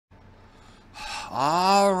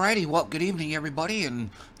Alrighty, well, good evening, everybody, and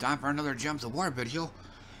time for another Gems of War video.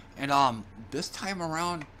 And, this time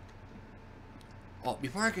around, well,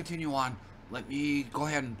 before I continue on, let me go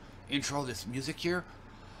ahead and intro this music here.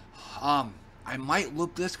 I might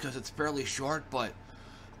loop this because it's fairly short, but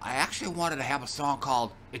I actually wanted to have a song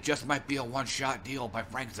called It Just Might Be a One-Shot Deal by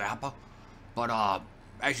Frank Zappa. But,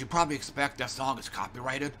 as you probably expect, that song is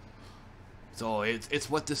copyrighted. So it's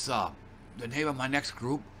what this, the name of my next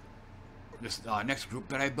group, next group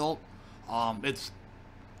that I built. It's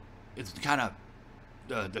kind of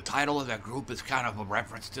the title of that group is kind of a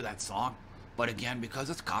reference to that song, but again, because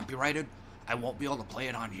it's copyrighted, I won't be able to play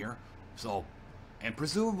it on here. So, and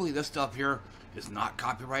presumably this stuff here is not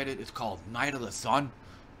copyrighted. It's called Night of the Sun.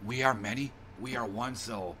 We are many, we are one.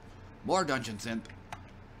 So, more Dungeon Synth.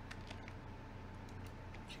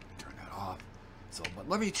 Turn that off. So, but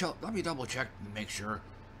let me double check and make sure.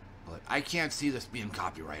 But I can't see this being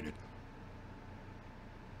copyrighted.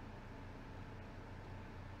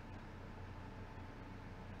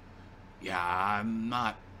 Yeah, I'm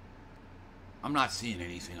not seeing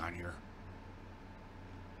anything on here.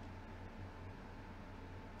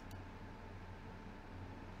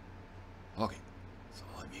 Okay, so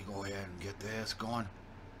let me go ahead and get this going.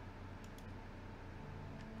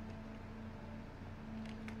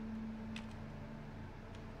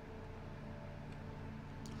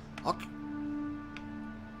 Okay.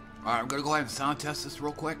 Alright, I'm gonna go ahead and sound test this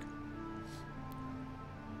real quick.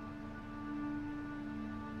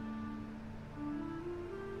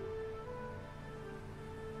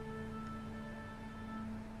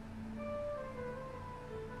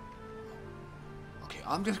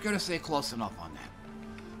 I'm just gonna say close enough on that.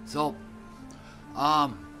 So,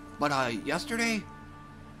 but yesterday,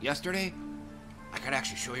 I could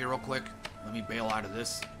actually show you real quick. Let me bail out of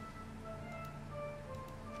this.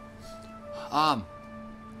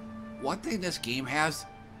 One thing this game has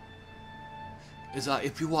is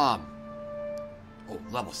if you oh,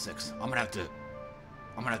 level 6. I'm gonna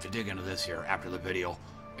have to dig into this here after the video.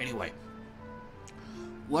 Anyway,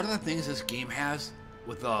 one of the things this game has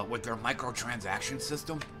with their microtransaction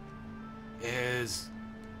system is,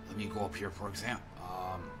 let me go up here for example.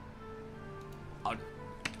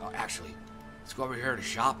 Actually, let's go over here to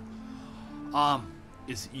shop.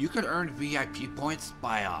 Is you could earn VIP points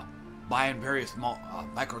by buying various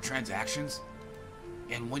microtransactions,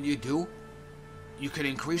 and when you do, you can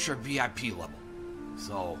increase your VIP level.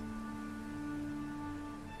 So,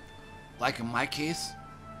 like in my case,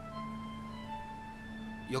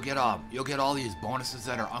 you'll get all these bonuses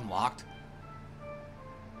that are unlocked.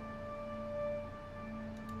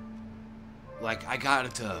 Like when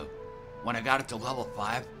I got it to level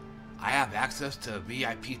 5, I have access to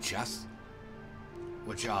VIP chests,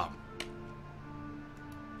 which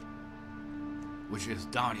is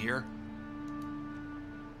down here.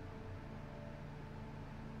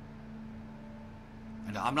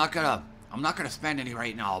 And I'm not gonna spend any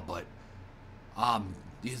right now, but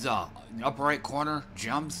these in the upper right corner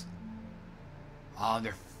gems,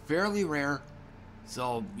 they're fairly rare,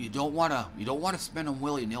 so you don't wanna spend them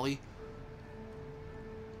willy-nilly.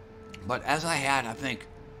 But as I had, I think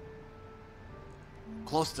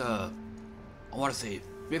close to, I want to say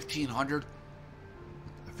 1,500,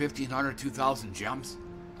 2,000 gems,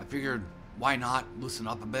 I figured why not loosen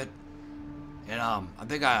up a bit. And I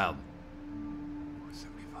think 75.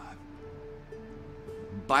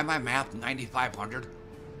 By my math, 9,500.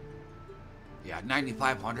 Yeah,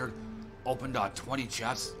 9,500. Opened 20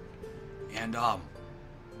 chests, and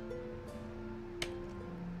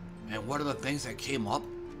one of the things that came up.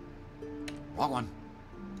 Wrong one.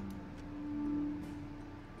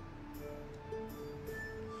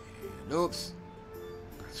 And oops.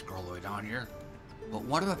 Gotta scroll all the way down here. But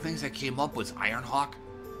one of the things that came up was Ironhawk.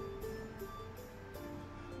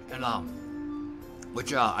 And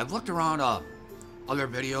which I've looked around other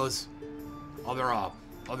videos,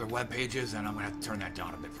 other web pages, and I'm gonna have to turn that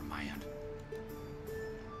down a bit from my end.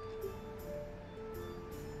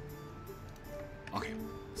 Okay.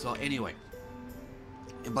 So anyway,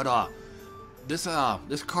 but this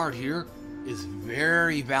card here is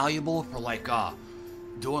very valuable for like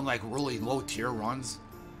doing like really low tier runs.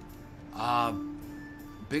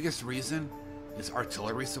 Biggest reason is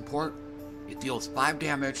artillery support. It deals 5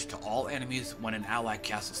 damage to all enemies when an ally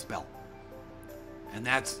casts a spell. And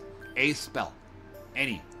that's a spell.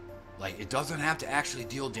 Any. Like, it doesn't have to actually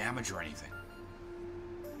deal damage or anything.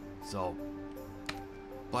 So,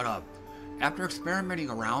 but after experimenting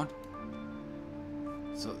around,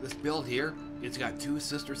 so this build here, it's got 2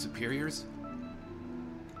 sister superiors.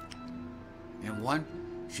 And one,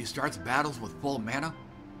 she starts battles with full mana.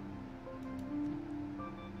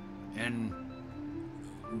 And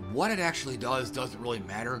what it actually does doesn't really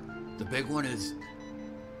matter. The big one is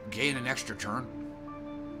gain an extra turn.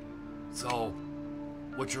 So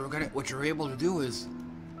what you're able to do is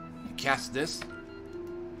you cast this,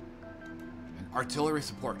 and artillery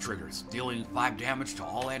support triggers, dealing 5 damage to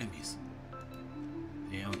all enemies.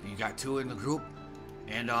 You know, you got 2 in the group,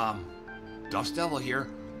 and Dust Devil here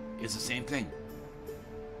is the same thing.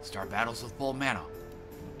 Start battles with full mana,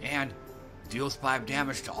 and deals 5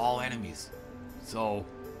 damage to all enemies. So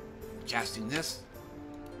casting this,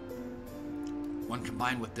 when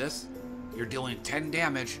combined with this, you're dealing 10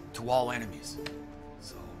 damage to all enemies.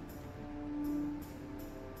 So,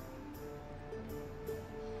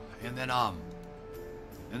 and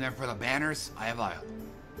then for the banners, I have a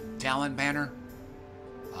Talon banner,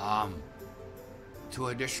 2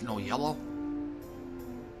 additional yellow,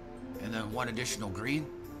 and then 1 additional green.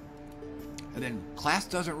 And then class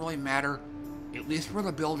doesn't really matter, at least for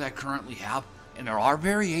the build I currently have, and there are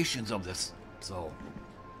variations of this, so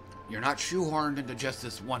you're not shoehorned into just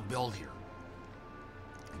this one build here.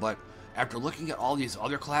 But after looking at all these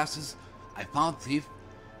other classes, I found Thief,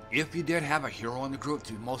 if you did have a hero in the group,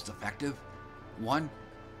 to be most effective. 1,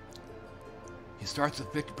 he starts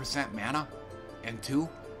with 50% mana, and 2,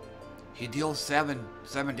 he deals 7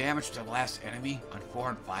 damage to the last enemy on 4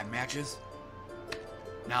 and 5 matches.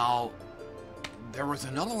 Now, there was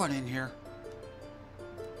another one in here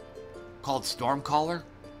called Stormcaller.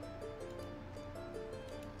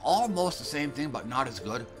 Almost the same thing, but not as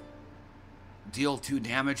good. Deal 2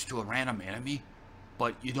 damage to a random enemy,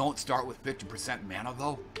 but you don't start with 50% mana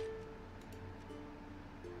though.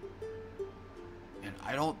 And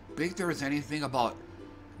I don't think there is anything about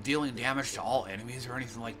dealing damage to all enemies or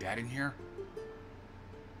anything like that in here.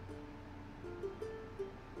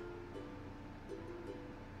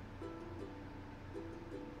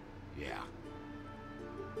 Yeah.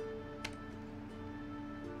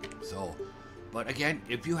 So, but again,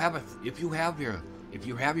 if you have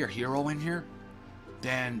your hero in here,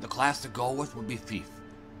 then the class to go with would be Thief,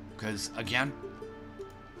 because again,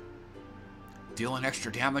 dealing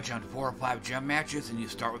extra damage on 4 or 5 gem matches, and you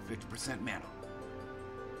start with 50% mana.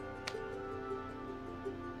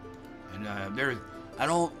 And I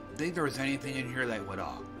don't think there was anything in here that would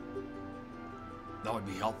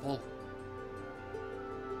be helpful.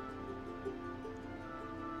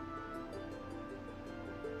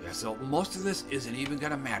 Yeah, so most of this isn't even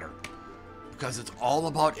gonna matter, because it's all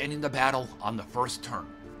about ending the battle on the first turn.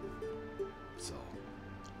 So,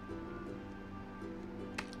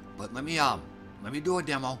 but let me do a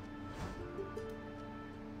demo.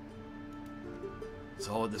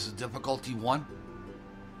 So this is difficulty 1.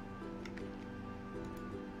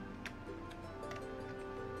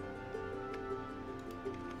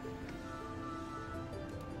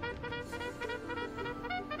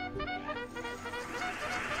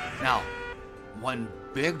 Now, one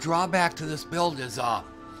big drawback to this build is the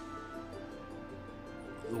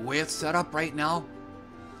way it's set up right now.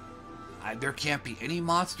 There can't be any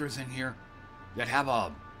monsters in here that have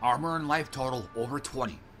a armor and life total over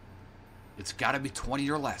 20. It's got to be 20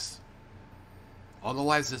 or less.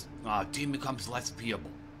 Otherwise, this team becomes less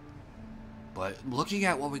viable. But looking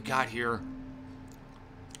at what we got here,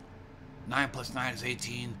 9 plus 9 is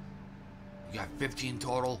 18. We got 15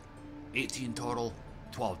 total, 18 total,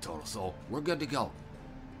 12 total. So we're good to go.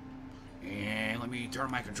 And let me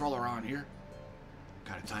turn my controller on here.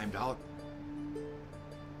 Kind of timed out.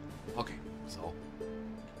 Okay, so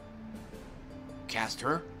cast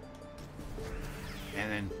her.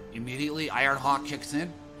 And then immediately Ironhawk kicks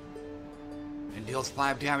in and deals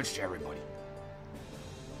 5 damage to everybody.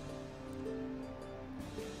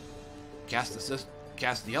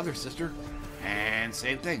 Cast the other sister, and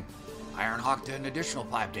same thing. Ironhawk did an additional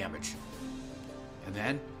 5 damage. And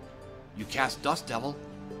then you cast Dust Devil,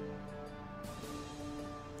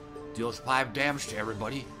 deals 5 damage to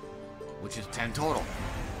everybody, which is 10 total.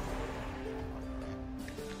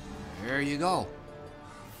 There you go.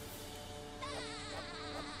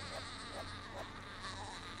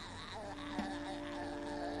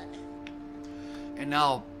 And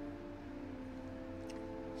now,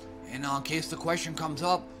 in case the question comes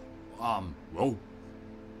up, well,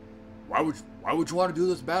 why would you want to do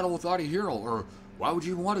this battle without a hero, or why would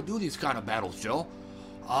you even want to do these kind of battles, Joe?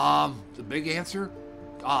 The big answer,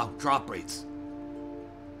 drop rates.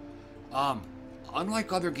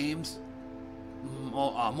 Unlike other games,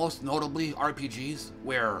 most notably RPGs,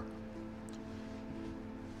 where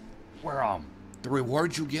the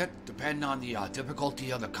rewards you get depend on the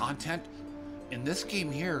difficulty of the content. In this game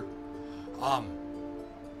here, a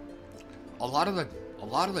lot of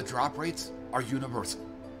the drop rates are universal.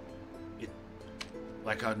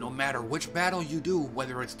 Like no matter which battle you do,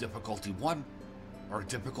 whether it's difficulty 1 or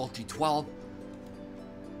difficulty 12,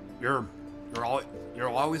 you're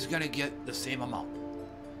always gonna get the same amount.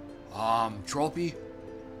 Trophy,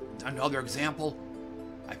 another example.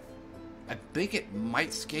 I think it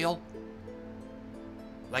might scale.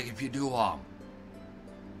 Like if you do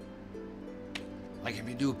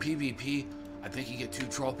PvP, I think you get 2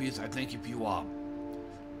 trophies. I think if you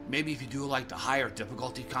maybe if you do like the higher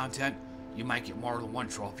difficulty content, you might get more than 1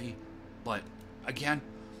 trophy. But again,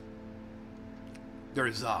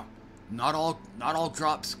 there's not all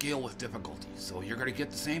drops scale with difficulty, so you're gonna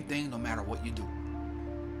get the same thing no matter what you do.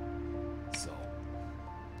 So,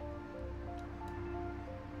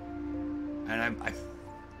 and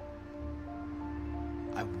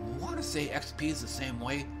I want to say XP is the same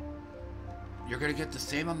way. You're gonna get the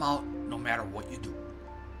same amount no matter what you do.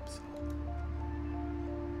 So.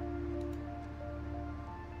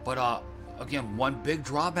 But again, one big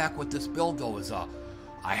drawback with this build though is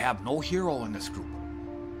I have no hero in this group.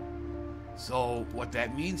 So what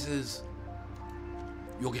that means is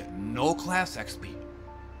you'll get no class XP.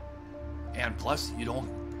 And plus you don't,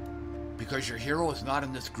 because your hero is not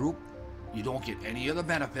in this group, you don't get any of the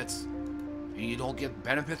benefits, and you don't get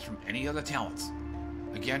benefits from any of the talents.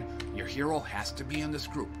 Again, your hero has to be in this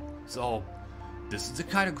group. So this is the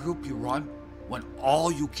kind of group you run when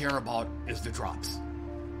all you care about is the drops.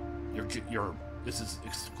 This is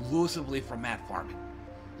exclusively for mat farming.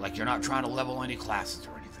 Like you're not trying to level any classes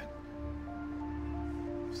or anything.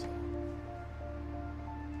 So.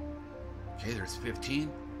 Okay, there's 15.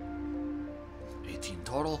 18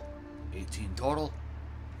 total. 18 total.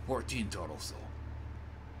 14 total, so.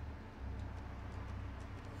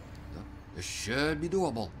 This should be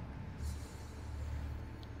doable.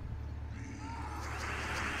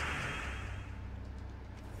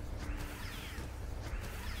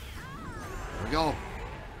 There we go.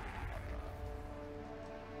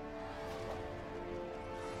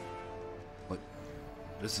 But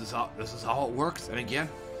this is how it works. And again,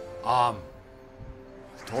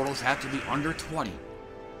 totals have to be under 20.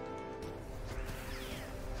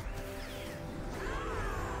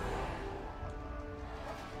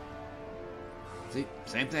 See,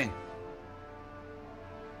 same thing.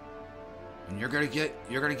 And you're gonna get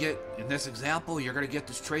in this example, you're gonna get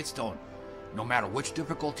this trait stone, no matter which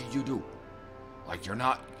difficulty you do. Like you're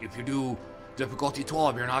not, if you do difficulty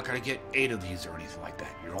 12, you're not gonna get 8 of these or anything like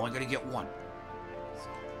that. You're only gonna get 1. So,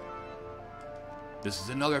 this is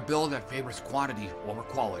another build that favors quantity over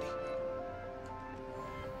quality.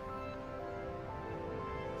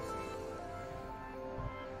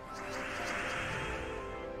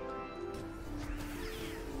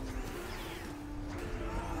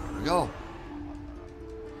 Go.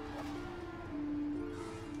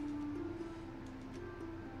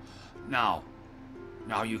 Now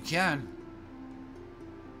you can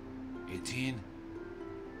 18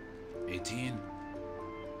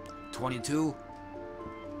 22,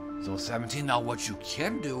 so 17. Now what you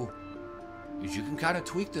can do is you can kind of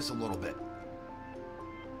tweak this a little bit.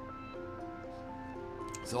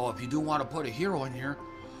 So if you do want to put a hero in here,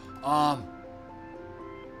 now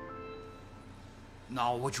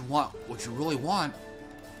what you really want,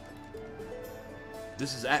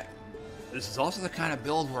 this is also the kind of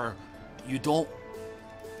build where you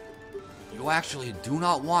actually do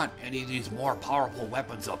not want any of these more powerful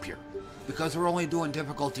weapons up here, because we're only doing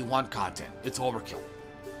difficulty 1 content. It's overkill.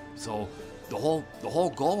 So the whole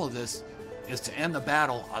goal of this is to end the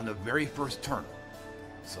battle on the very first turn.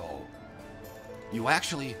 So you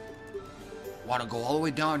actually want to go all the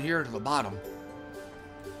way down here to the bottom,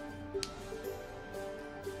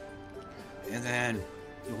 and then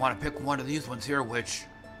you want to pick one of these ones here, which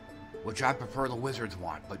I prefer the wizard's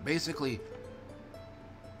wand. But basically,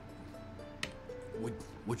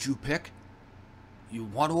 what you pick, you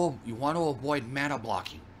want to avoid mana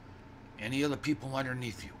blocking any of the people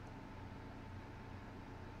underneath you.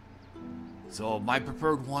 So my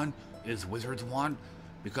preferred one is wizard's wand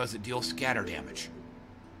because it deals scatter damage.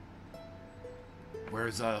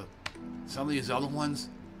 Whereas some of these other ones,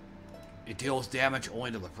 it deals damage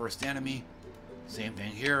only to the first enemy. Same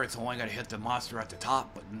thing here, it's only going to hit the monster at the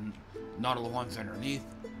top, but none of the ones underneath.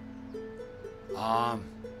 You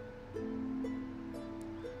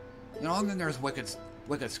know, and then there's Wicked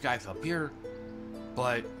Scythe up here,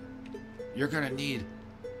 but you're going to need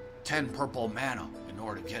 10 purple mana in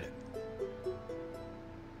order to get it.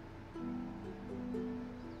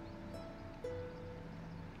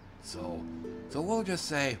 So we'll just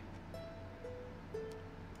say,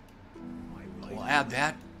 we'll add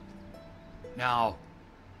that. Now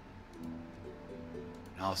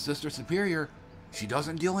Sister Superior, she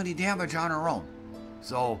doesn't deal any damage on her own.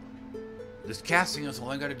 So this casting is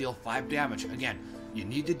only going to deal 5 damage. Again, you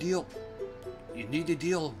need to deal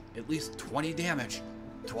at least 20 damage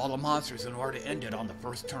to all the monsters in order to end it on the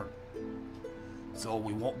first turn. So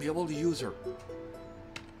we won't be able to use her.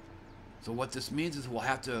 So what this means is we'll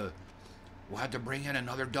have to bring in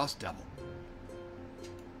another Dust Devil.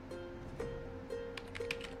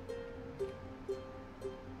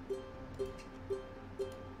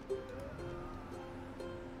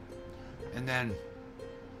 And then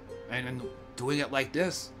doing it like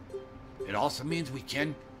this, it also means we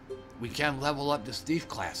can level up this thief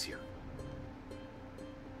class here.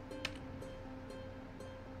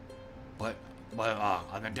 But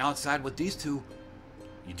on the downside with these two,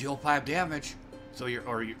 you deal 5 damage, so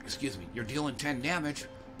you're dealing 10 damage,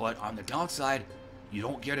 but on the downside, you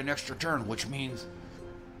don't get an extra turn, which means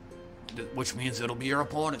it'll be your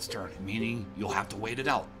opponent's turn, meaning you'll have to wait it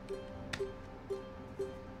out.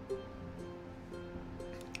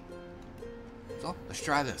 So, let's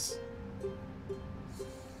try this.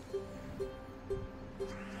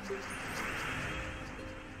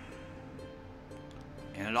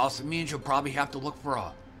 And it also means you'll probably have to look for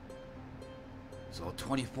a... So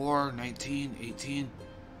 24, 19, 18.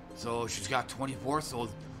 So she's got 24, so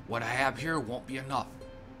what I have here won't be enough.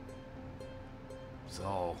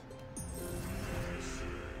 So...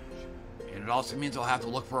 And it also means I'll have to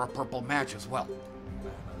look for a purple match as well.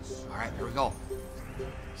 Alright, here we go.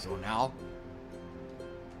 So now...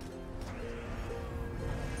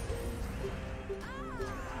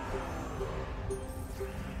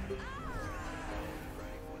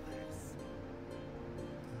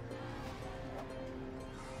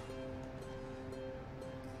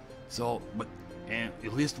 So, and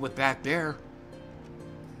at least with that there,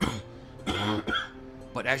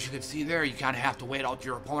 but as you can see there, you kind of have to wait out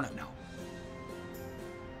your opponent now.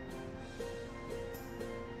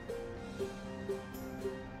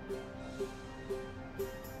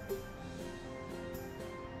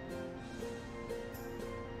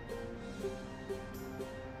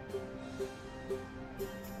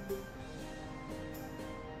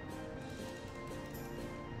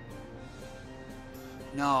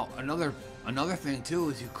 Now, another thing too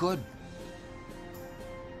is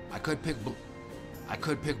I could pick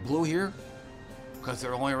blue here because it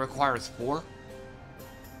only requires 4.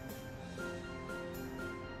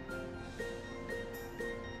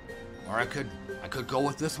 Or I could go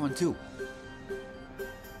with this one too.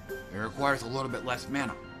 It requires a little bit less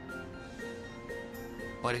mana.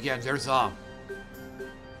 But again, there's the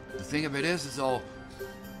thing of it is though,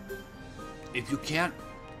 if you can't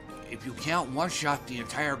one-shot the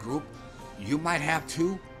entire group, you might have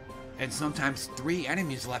 2 and sometimes 3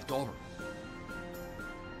 enemies left over.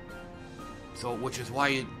 So, which is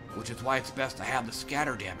why it's best to have the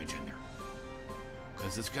scatter damage in there,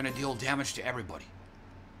 because it's going to deal damage to everybody.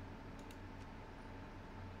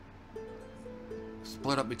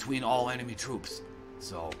 Split up between all enemy troops.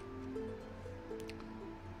 So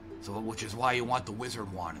which is why you want the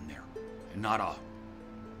wizard wand in there, and not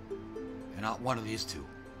one of these two.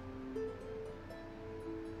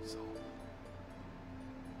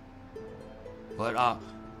 But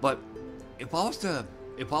if I was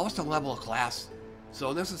to level a class,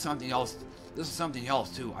 so this is something else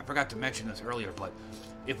too. I forgot to mention this earlier, but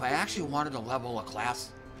if I actually wanted to level a class,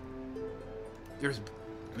 there's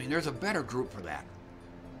a better group for that.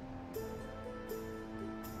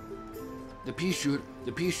 The pea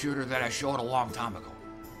shooter that I showed a long time ago.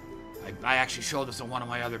 I actually showed this in one of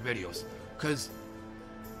my other videos, because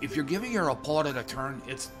if you're giving your opponent a turn,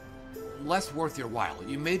 it's less worth your while.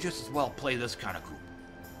 You may just as well play this kind of group.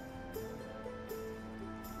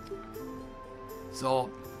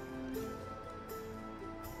 So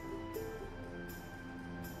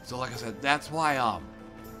like I said, that's why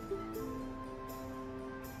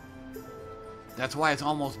it's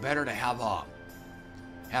almost better to have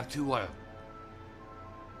two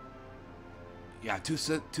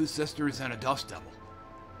sisters and a Dust Devil,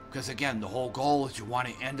 because again, the whole goal is you want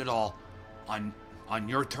to end it all on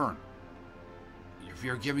your turn. If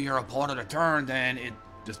you're giving your opponent a turn, then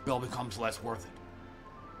this build becomes less worth it.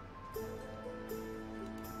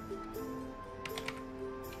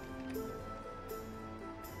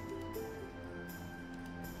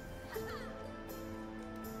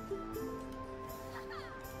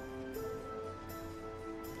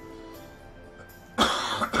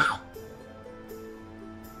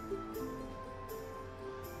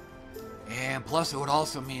 And plus, it would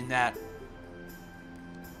also mean that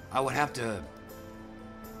I would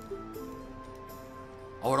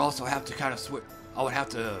also have to kind of switch. I would have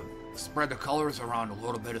to spread the colors around a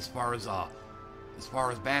little bit as far as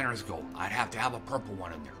banners go. I'd have to have a purple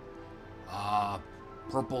one in there.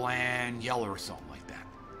 purple and yellow or something like that.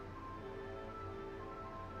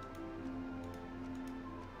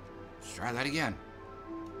 Let's try that again.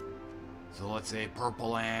 So let's say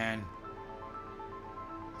purple and...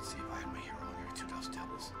 Let's see if I had my hero here. 2 Dust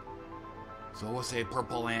Devils. So we'll say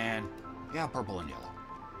purple and... Yeah, purple and yellow.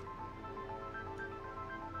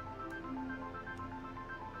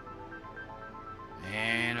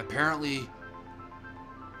 And apparently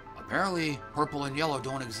purple and yellow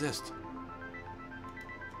don't exist.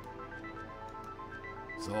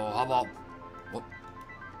 So how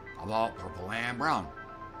about purple and brown?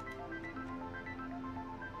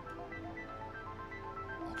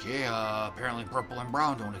 Okay, apparently purple and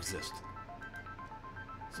brown don't exist.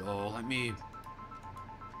 So let me...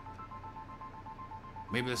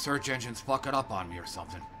 Maybe the search engine's fucking up on me or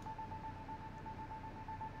something.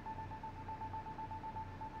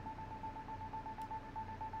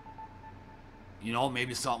 You know,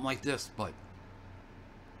 maybe something like this, but...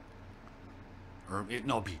 Or,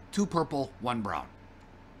 no, be 2 purple, 1 brown.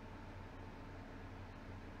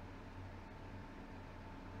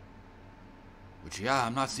 Which, yeah,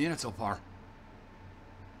 I'm not seeing it so far.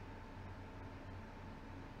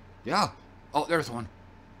 Yeah. Oh, there's one.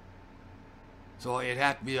 So it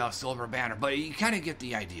had to be a silver banner, but you kind of get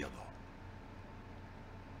the idea, though.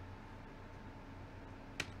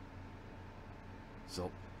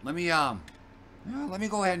 So, let me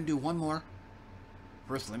go ahead and do one more.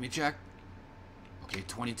 First, let me check. Okay,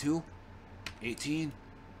 22, 18,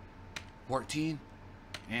 14,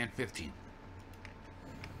 and 15.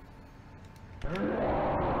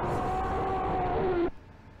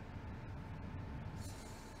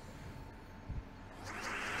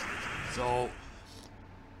 So,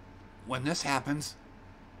 when this happens,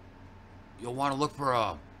 you'll want to look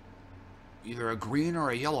for either a green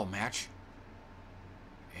or a yellow match.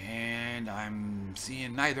 And I'm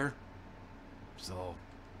seeing neither. So,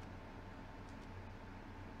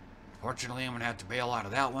 unfortunately, I'm going to have to bail out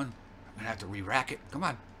of that one. I'm going to have to re-rack it. Come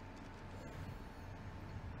on.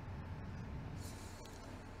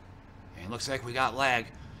 And it looks like we got lag.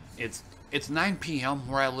 It's 9 p.m.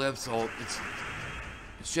 where I live, so it's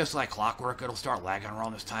just like clockwork. It'll start lagging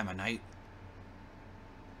around this time of night.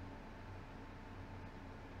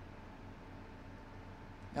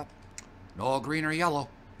 Yep. No green or yellow.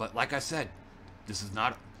 But like I said, this is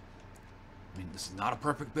not a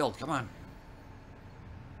perfect build. Come on.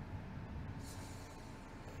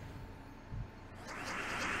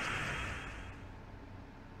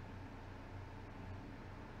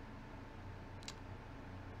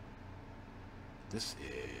 This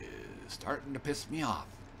is starting to piss me off.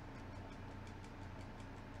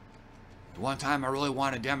 The one time I really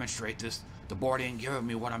want to demonstrate this, the board ain't giving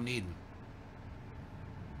me what I'm needing.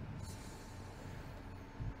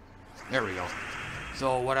 There we go.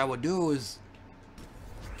 So what I would do is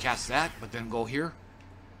cast that, but then go here.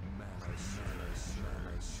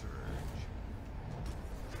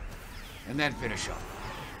 And then finish up.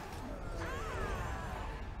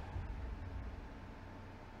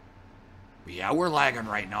 But yeah, we're lagging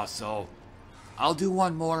right now, so I'll do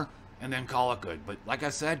one more and then call it good. But like I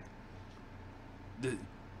said,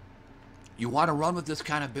 you want to run with this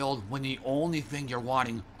kind of build when the only thing you're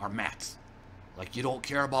wanting are mats. Like, you don't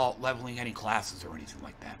care about leveling any classes or anything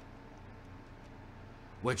like that.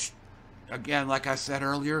 Which, again, like I said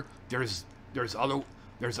earlier, there's other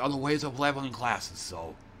ways of leveling classes,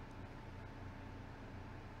 so.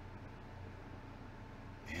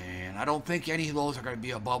 And I don't think any of those are going to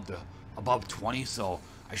be above 20, so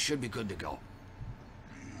I should be good to go.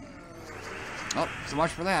 Oh, so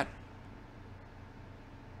much for that.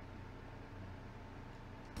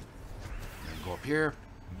 Then go up here.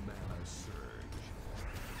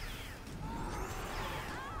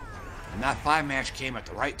 And that 5 match came at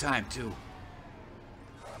the right time, too.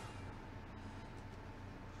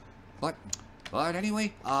 But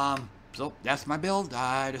anyway, so that's my build.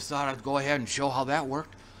 I just thought I'd go ahead and show how that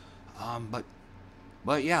worked.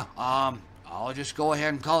 But yeah, I'll just go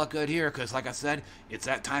ahead and call it good here, because like I said, it's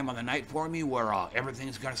that time of the night for me where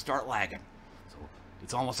everything's going to start lagging. So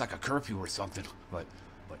it's almost like a curfew or something. But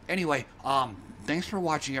anyway, thanks for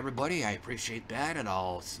watching, everybody. I appreciate that, and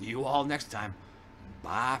I'll see you all next time.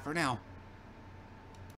 Bye for now.